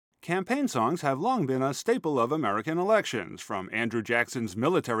Campaign songs have long been a staple of American elections, from Andrew Jackson's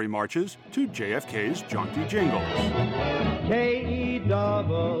military marches to JFK's jaunty jingles.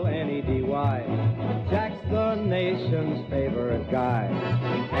 K-E-double-N-E-D-Y, Jack's the nation's favorite guy.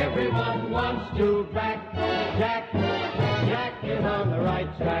 Everyone wants to back Jack. Jack is on the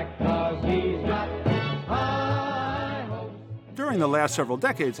right track 'cause he's got high hopes. During the last several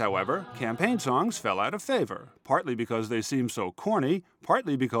decades, however, campaign songs fell out of favor, partly because they seemed so corny,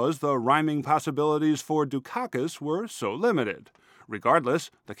 partly because the rhyming possibilities for Dukakis were so limited. Regardless,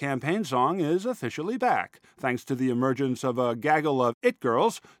 the campaign song is officially back, thanks to the emergence of a gaggle of it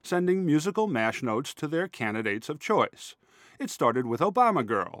girls sending musical mash notes to their candidates of choice. It started with Obama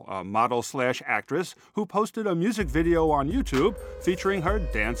Girl, a model/actress who posted a music video on YouTube featuring her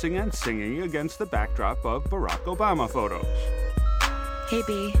dancing and singing against the backdrop of Barack Obama photos. Hey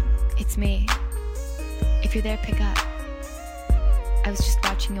B, it's me. If you're there, pick up. I was just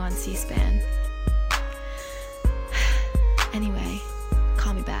watching you on C-SPAN. Anyway,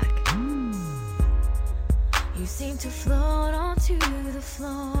 call me back. You seem to float onto the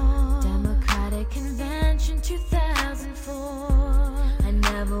floor. Democratic Convention 2004. I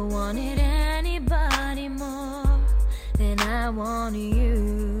never wanted anybody more than I wanted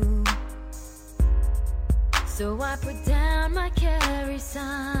you. So I put down my carry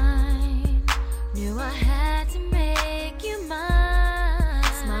sign. Knew I had to make you mine.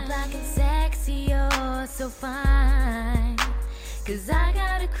 Smile black and sexy, you're so fine. 'Cause I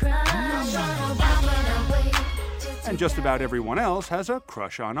got a crush on Obama. And just about everyone else has a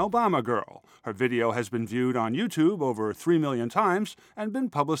crush on Obama Girl. Her video has been viewed on YouTube over 3 million times and been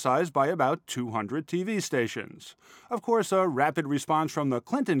publicized by about 200 TV stations. Of course, a rapid response from the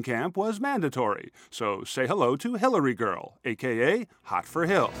Clinton camp was mandatory, so say hello to Hillary Girl, aka Hot for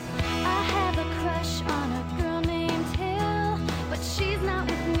Hill. I have a crush on a girl named Hill, but she's not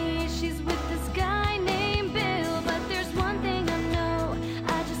with me, she's with this guy named Bill. But there's one thing I know,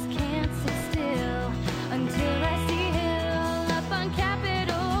 I just can't sit still until I see Hill up on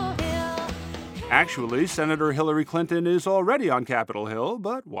Capitol Hill. Actually, Senator Hillary Clinton is already on Capitol Hill,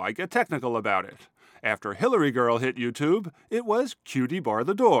 but why get technical about it? After Hillary Girl hit YouTube, it was Cutie Bar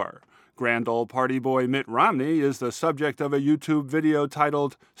the Door. Grand old party boy Mitt Romney is the subject of a YouTube video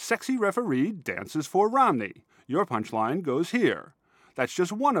titled Sexy Referee Dances for Romney. Your punchline goes here. That's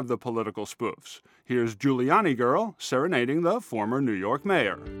just one of the political spoofs. Here's Giuliani Girl serenading the former New York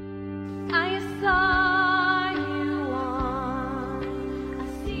mayor. I saw you on a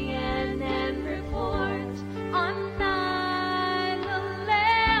CNN report on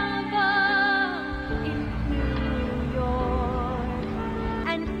 9/11 in New York.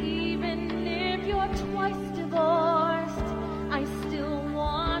 And even if you're twice divorced, I still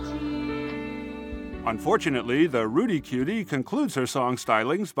want you. Unfortunately, the Rudy Cutie concludes her song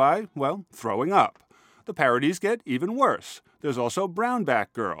stylings by, well, throwing up. The parodies get even worse. There's also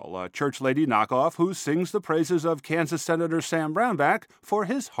Brownback Girl, a church lady knockoff who sings the praises of Kansas Senator Sam Brownback for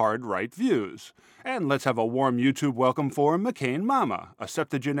his hard right views. And let's have a warm YouTube welcome for McCain Mama, a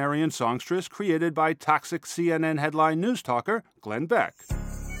septuagenarian songstress created by toxic CNN headline news talker Glenn Beck.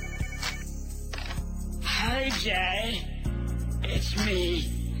 Hi, Jay. It's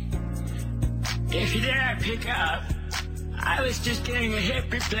me. If you dare pick up, I was just getting a hip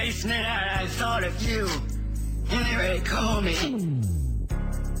replacement and I thought of you. Anyway, call me.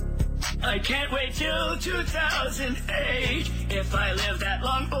 I can't wait till 2008. If I live that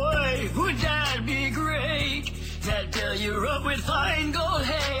long, boy, would that be great? That bill you wrote with fine gold,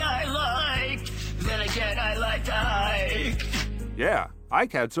 hey, I liked. Then again, I liked Ike. Yeah,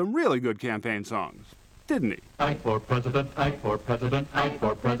 Ike had some really good campaign songs, didn't he? Ike for president, Ike for president, Ike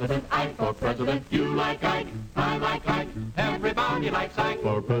for president, Ike for president. You like Ike, I like Ike, everybody likes Ike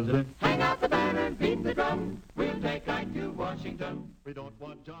for president. Hang out the banner, beat the drum, we'll take Ike to Washington. We don't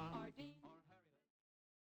want John.